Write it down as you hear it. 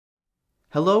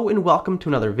Hello and welcome to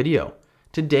another video.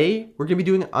 Today we're going to be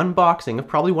doing an unboxing of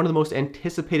probably one of the most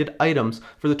anticipated items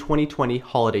for the 2020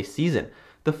 holiday season,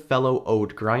 the Fellow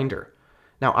Ode grinder.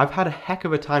 Now I've had a heck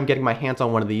of a time getting my hands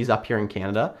on one of these up here in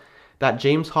Canada. That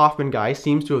James Hoffman guy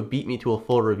seems to have beat me to a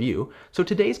full review, so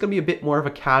today's going to be a bit more of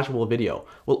a casual video.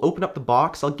 We'll open up the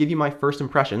box, I'll give you my first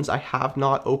impressions. I have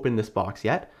not opened this box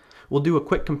yet. We'll do a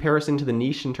quick comparison to the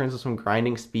niche in terms of some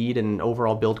grinding speed and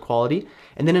overall build quality,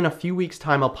 and then in a few weeks'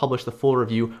 time I'll publish the full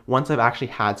review once I've actually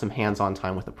had some hands-on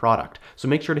time with the product. So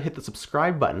make sure to hit the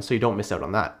subscribe button so you don't miss out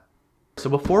on that. So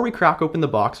before we crack open the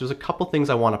box, there's a couple things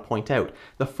I want to point out.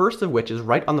 The first of which is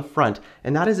right on the front,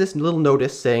 and that is this little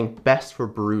notice saying best for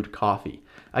brewed coffee.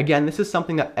 Again, this is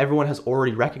something that everyone has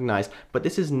already recognized, but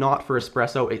this is not for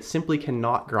espresso. It simply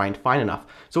cannot grind fine enough.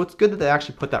 So it's good that they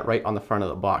actually put that right on the front of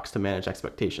the box to manage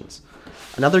expectations.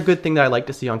 Another good thing that I like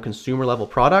to see on consumer level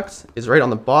products is right on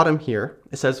the bottom here,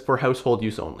 it says for household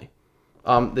use only.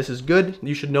 This is good.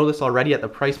 You should know this already at the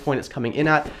price point it's coming in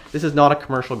at. This is not a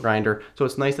commercial grinder, so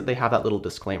it's nice that they have that little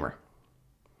disclaimer.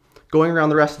 Going around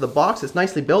the rest of the box, it's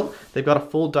nicely built. They've got a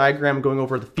full diagram going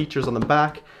over the features on the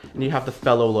back, and you have the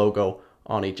Fellow logo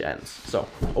on each end. So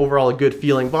overall a good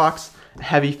feeling box, a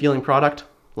heavy feeling product.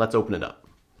 Let's open it up.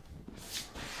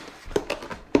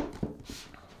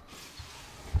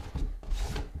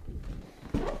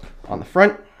 On the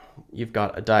front, you've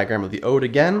got a diagram of the Ode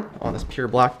again on this pure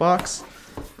black box,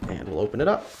 and we'll open it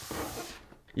up.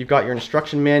 You've got your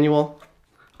instruction manual.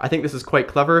 I think this is quite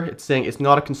clever. It's saying it's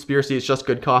not a conspiracy, it's just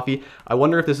good coffee. I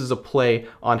wonder if this is a play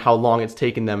on how long it's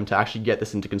taken them to actually get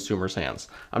this into consumers' hands.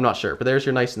 I'm not sure, but there's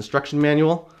your nice instruction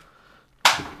manual.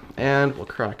 And we'll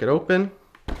crack it open.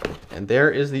 And there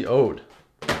is the Ode.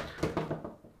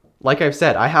 Like I've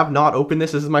said, I have not opened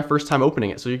this. This is my first time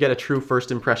opening it, so you get a true first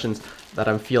impressions that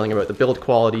I'm feeling about the build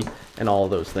quality and all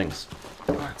of those things.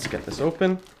 Let's get this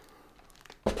open.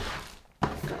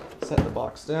 Set the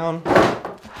box down.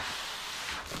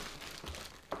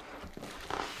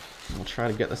 We'll try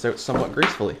to get this out somewhat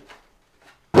gracefully.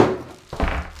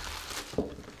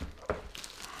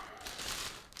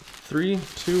 3,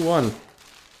 2, 1.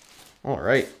 All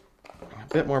right,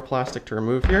 a bit more plastic to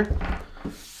remove here.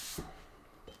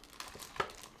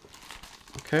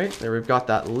 Okay, there we've got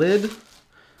that lid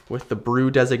with the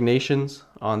brew designations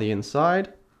on the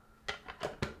inside.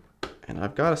 And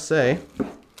I've got to say,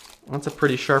 that's a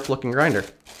pretty sharp looking grinder.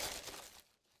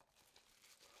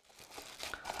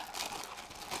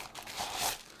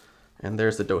 And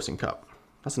there's the dosing cup.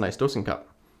 That's a nice dosing cup.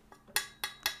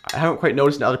 I haven't quite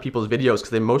noticed in other people's videos because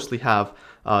they mostly have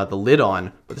the lid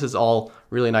on, but this is all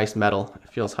really nice metal.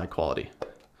 It feels high quality.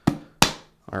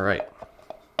 All right.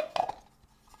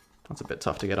 That's a bit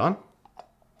tough to get on.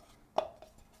 All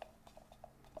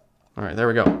right, there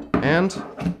we go.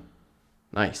 And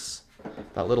nice.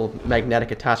 That little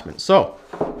magnetic attachment. So,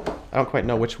 I don't quite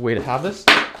know which way to have this.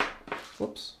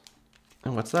 Whoops.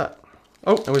 And what's that?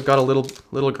 Oh, and we've got a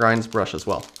little grinds brush as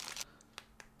well.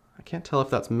 I can't tell if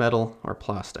that's metal or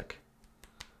plastic.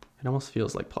 It almost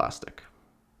feels like plastic.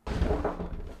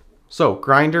 So,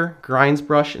 grinder, grinds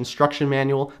brush, instruction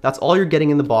manual, that's all you're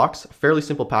getting in the box. A fairly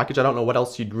simple package. I don't know what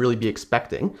else you'd really be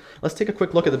expecting. Let's take a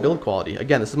quick look at the build quality.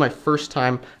 Again, this is my first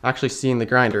time actually seeing the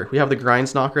grinder. We have the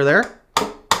grinds knocker there.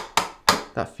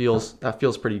 That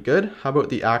feels pretty good. How about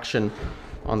the action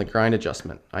on the grind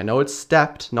adjustment? I know it's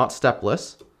stepped, not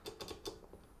stepless.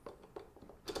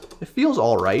 It feels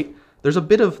all right. There's a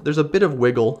bit of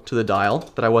wiggle to the dial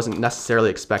that I wasn't necessarily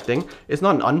expecting. It's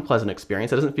not an unpleasant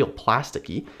experience. It doesn't feel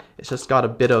plasticky. It's just got a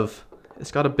bit of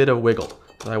wiggle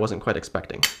that I wasn't quite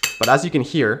expecting. But as you can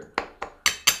hear,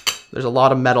 there's a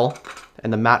lot of metal,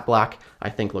 and the matte black I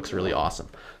think looks really awesome.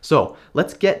 So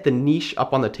let's get the niche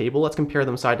up on the table. Let's compare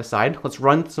them side to side. Let's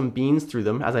run some beans through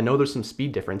them, as I know there's some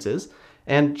speed differences,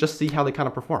 and just see how they kind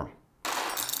of perform.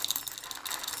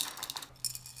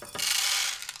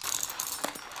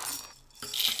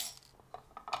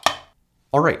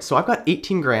 All right, so I've got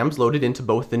 18 grams loaded into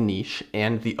both the niche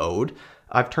and the Ode.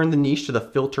 I've turned the niche to the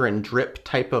filter and drip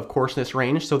type of coarseness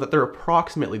range so that they're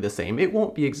approximately the same. It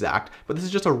won't be exact, but this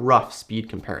is just a rough speed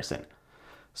comparison.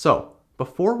 So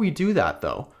before we do that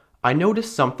though, I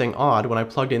noticed something odd when I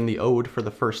plugged in the Ode for the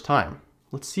first time.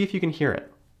 Let's see if you can hear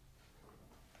it.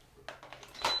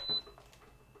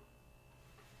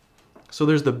 So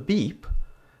there's the beep,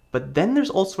 but then there's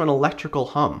also an electrical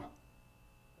hum.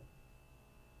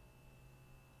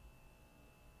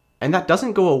 And that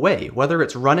doesn't go away. Whether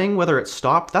it's running, whether it's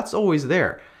stopped, that's always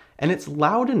there. And it's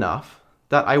loud enough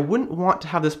that I wouldn't want to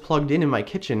have this plugged in my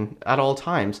kitchen at all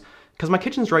times, because my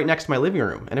kitchen's right next to my living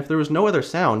room. And if there was no other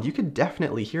sound, you could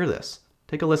definitely hear this.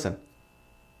 Take a listen.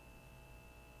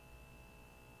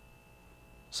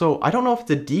 So I don't know if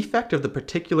it's a defect of the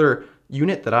particular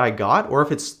unit that I got or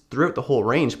if it's throughout the whole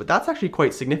range, but that's actually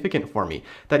quite significant for me,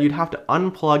 that you'd have to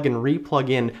unplug and replug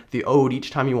in the Ode each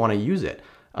time you want to use it.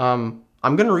 I'm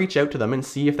going to reach out to them and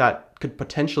see if that could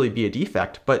potentially be a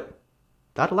defect, but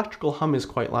that electrical hum is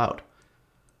quite loud.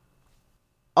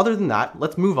 Other than that,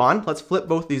 let's move on. Let's flip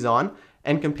both these on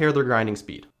and compare their grinding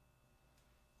speed.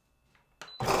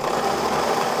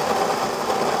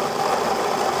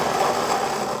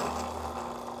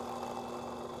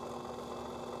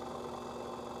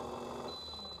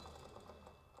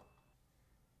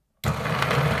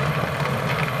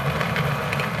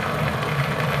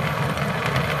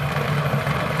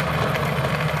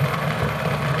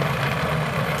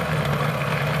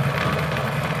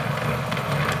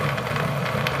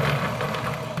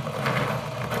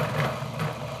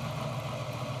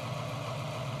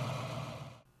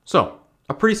 So,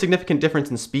 a pretty significant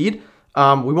difference in speed.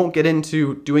 We won't get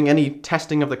into doing any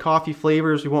testing of the coffee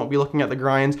flavors. We won't be looking at the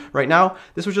grinds right now.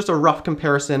 This was just a rough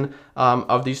comparison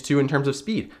of these two in terms of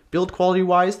speed. Build quality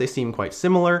wise, they seem quite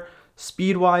similar.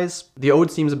 Speed wise, the Ode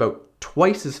seems about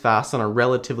twice as fast on a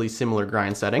relatively similar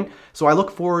grind setting. So I look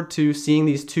forward to seeing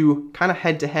these two kind of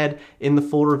head to head in the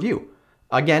full review.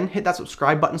 Again, hit that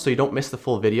subscribe button so you don't miss the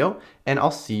full video, and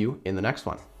I'll see you in the next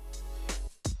one.